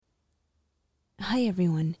Hi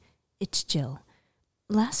everyone, it's Jill.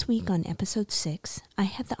 Last week on episode 6, I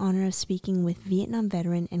had the honor of speaking with Vietnam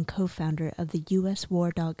veteran and co-founder of the U.S.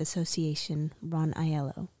 War Dog Association, Ron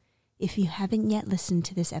Aiello. If you haven't yet listened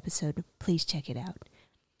to this episode, please check it out.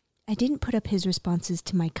 I didn't put up his responses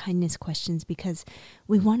to my kindness questions because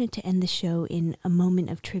we wanted to end the show in a moment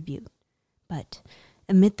of tribute. But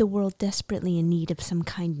amid the world desperately in need of some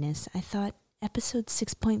kindness, I thought episode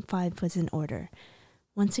 6.5 was in order.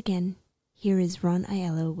 Once again, here is Ron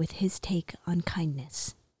Aiello with his take on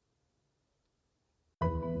kindness.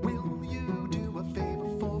 Will you do a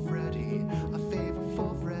favor for Freddie? A favor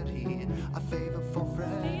for Freddie? A favor for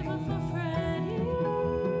Freddie?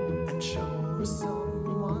 And show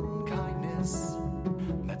someone kindness.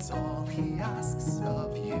 That's all he asks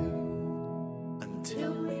of you.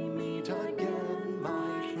 Until we meet again,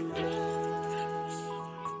 my friend.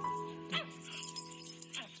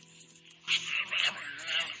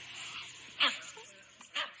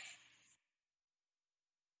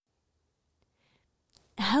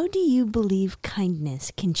 How do you believe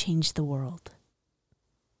kindness can change the world?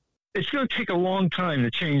 It's going to take a long time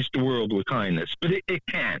to change the world with kindness, but it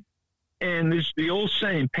can. And there's the old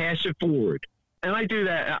saying, pass it forward. And I do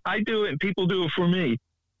that. I do it, and people do it for me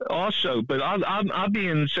also. But I'll be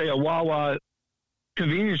in, say, a Wawa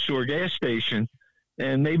convenience store, gas station,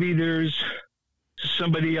 and maybe there's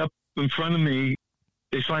somebody up in front of me.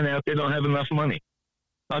 They find out they don't have enough money.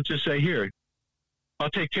 I'll just say, here,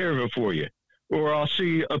 I'll take care of it for you. Or I'll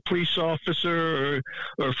see a police officer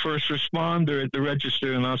or first responder at the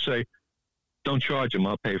register, and I'll say, don't charge them,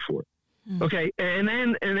 I'll pay for it. Okay,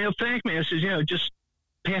 and they'll thank me. I says, just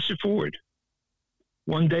pass it forward.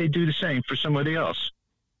 One day do the same for somebody else.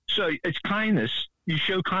 So it's kindness. You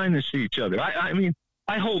show kindness to each other. I mean,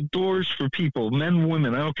 I hold doors for people, men,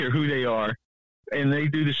 women, I don't care who they are, and they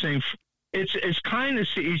do the same. It's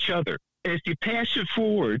kindness to each other. If you pass it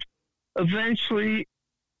forward, eventually,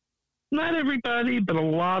 not everybody, but a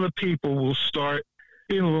lot of people will start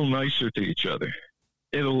being a little nicer to each other.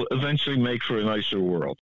 It'll eventually make for a nicer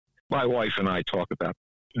world. My wife and I talk about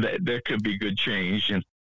that there could be good change. And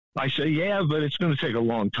I say, yeah, but it's going to take a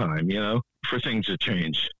long time, for things to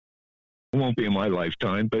change. It won't be in my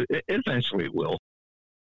lifetime, but eventually it will.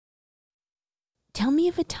 Tell me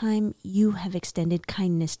of a time you have extended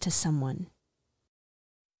kindness to someone.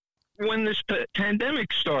 When this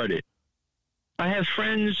pandemic started, I had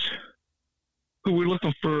friends who were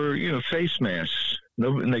looking for, face masks.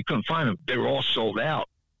 And they couldn't find them. They were all sold out.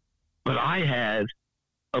 But I had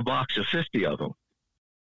a box of 50 of them.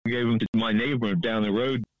 I gave them to my neighbor down the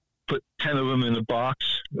road, put 10 of them in a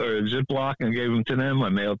box or a Ziploc and gave them to them. I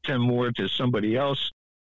mailed 10 more to somebody else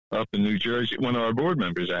up in New Jersey, one of our board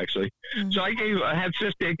members, actually. Mm-hmm. So I had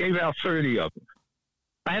 50. I gave out 30 of them.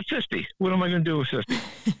 I had 50. What am I going to do with 50?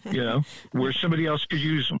 Where somebody else could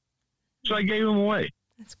use them. So I gave them away.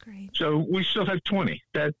 That's great. So we still have 20.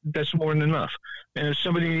 That's more than enough. And if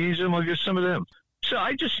somebody needs them, I'll give some of them. So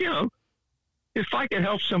I just, if I could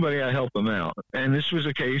help somebody, I help them out. And this was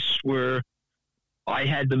a case where I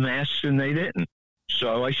had the masks and they didn't.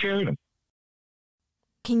 So I shared them.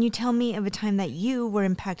 Can you tell me of a time that you were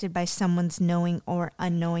impacted by someone's knowing or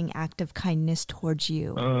unknowing act of kindness towards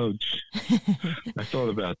you? Oh, I thought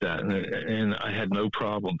about that. And I had no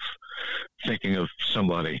problem thinking of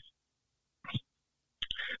somebody.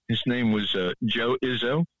 His name was Joe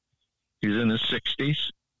Izzo. He's in his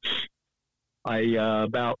 60s.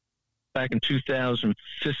 About back in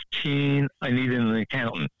 2015, I needed an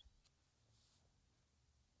accountant.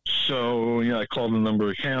 So, I called a number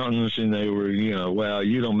of accountants, and they were, well,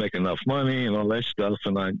 you don't make enough money and all that stuff.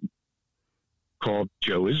 And I called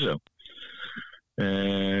Joe Izzo.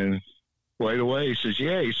 And right away, he says,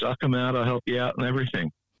 yeah, I'll come out, I'll help you out and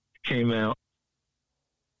everything. Came out.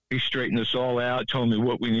 He straightened us all out, told me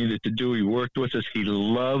what we needed to do. He worked with us. He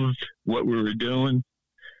loved what we were doing.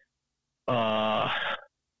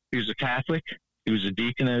 He was a Catholic. He was a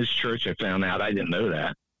deacon at his church. I found out. I didn't know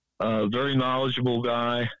that. Very knowledgeable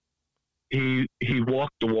guy. He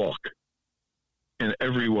walked the walk in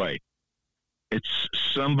every way. It's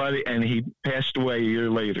somebody, and he passed away a year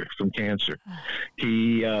later from cancer.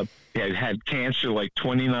 He had cancer like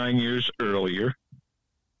 29 years earlier,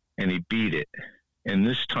 and he beat it. And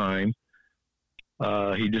this time,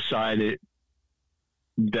 he decided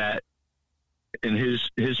that in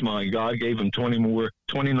his mind, God gave him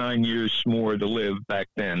 29 years more to live back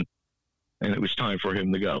then, and it was time for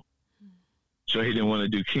him to go. So he didn't want to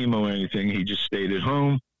do chemo or anything. He just stayed at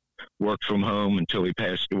home, worked from home until he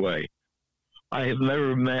passed away. I have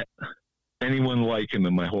never met anyone like him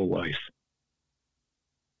in my whole life.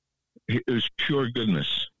 It was pure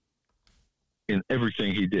goodness in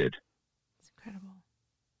everything he did. It's incredible.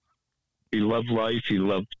 He loved life. He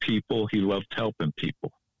loved people. He loved helping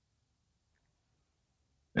people.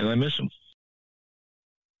 And I miss him.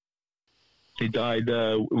 He died.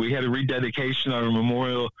 We had a rededication on our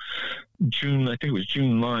memorial June, I think it was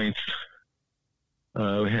June 9th.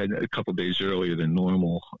 We had a couple days earlier than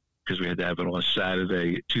normal because we had to have it on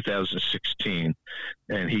Saturday, 2016.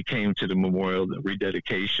 And he came to the memorial, the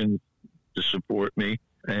rededication, to support me.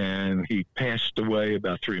 And he passed away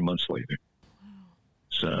about 3 months later.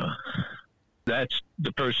 So that's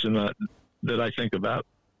the person that I think about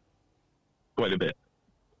quite a bit.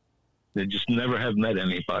 They just never have met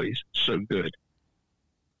anybody so good.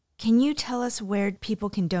 Can you tell us where people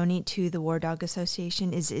can donate to the War Dog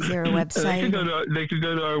Association? Is there a website? They can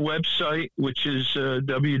go to our website, which is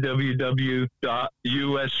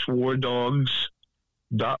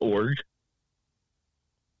www.uswardogs.org.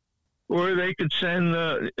 Or they could send,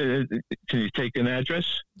 can you take an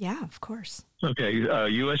address? Yeah, of course. Okay,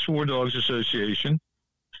 U.S. War Dogs Association,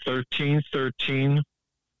 1313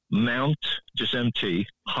 Mount, just MT,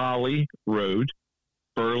 Holly Road,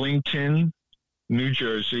 Burlington, New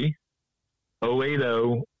Jersey,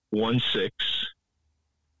 08016.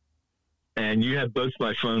 And you have both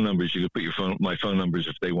my phone numbers. You can put my phone numbers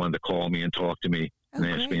if they wanted to call me and talk to me and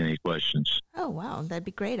ask me any questions. Oh, wow. That'd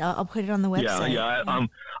be great. I'll put it on the website. Yeah.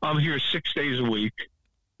 I'm here 6 days a week.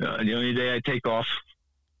 The only day I take off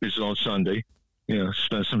is on Sunday.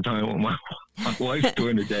 Spend some time with my wife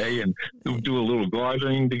during the day and do a little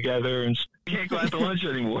gardening together, and can't go out to lunch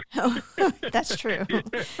anymore. Oh, that's true.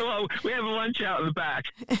 Well, we have lunch out in the back.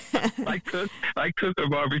 I cook a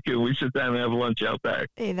barbecue. We sit down and have lunch out back.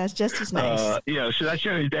 Hey, that's just as nice. So that's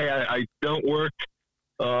the only day I don't work,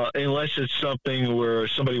 unless it's something where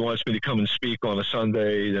somebody wants me to come and speak on a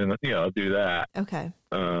Sunday, then I'll do that. Okay.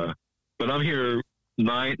 But I'm here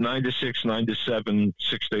 9 to 6, 9 to 7,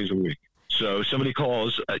 6 days a week. So if somebody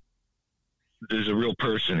calls, there's a real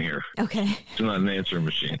person here. Okay. It's not an answering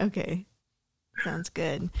machine. Okay. Sounds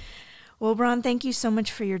good. Well, Ron, thank you so much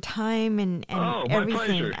for your time and my everything.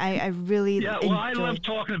 Pleasure. I really I love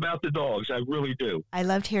talking about the dogs. I really do. I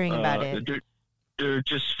loved hearing about it. They're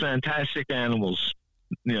just fantastic animals.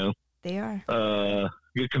 They are.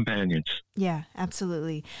 Good companions. Yeah,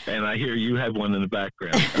 absolutely. And I hear you have one in the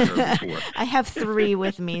background. I heard before. I have 3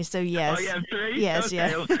 with me, so yes. Oh, you have 3? Yes, okay.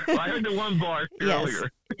 yes. Well, I heard the one bark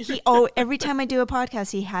earlier. Every time I do a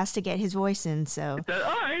podcast, he has to get his voice in, so. All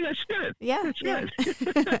right, that's good. Yeah. That's good.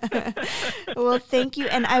 Well, thank you,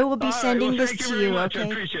 and I will be sending this to you, okay? I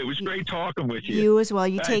appreciate it. It was great talking with you. You as well.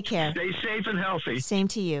 You take care. Stay safe and healthy. Same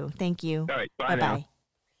to you. Thank you. All right, bye now.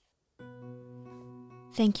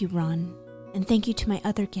 Thank you, Ron. And thank you to my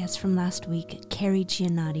other guests from last week, Carrie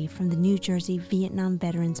Giannotti from the New Jersey Vietnam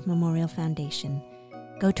Veterans Memorial Foundation.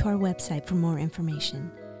 Go to our website for more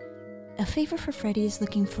information. A Favor for Freddie is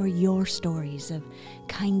looking for your stories of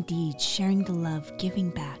kind deeds, sharing the love, giving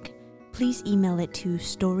back. Please email it to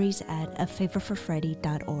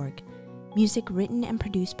stories@afavorforfreddie.org. Music written and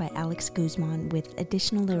produced by Alex Guzman with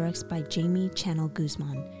additional lyrics by Jamie Channel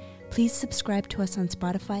Guzman. Please subscribe to us on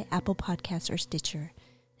Spotify, Apple Podcasts, or Stitcher.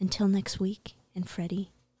 Until next week, and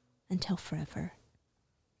Freddie, until forever.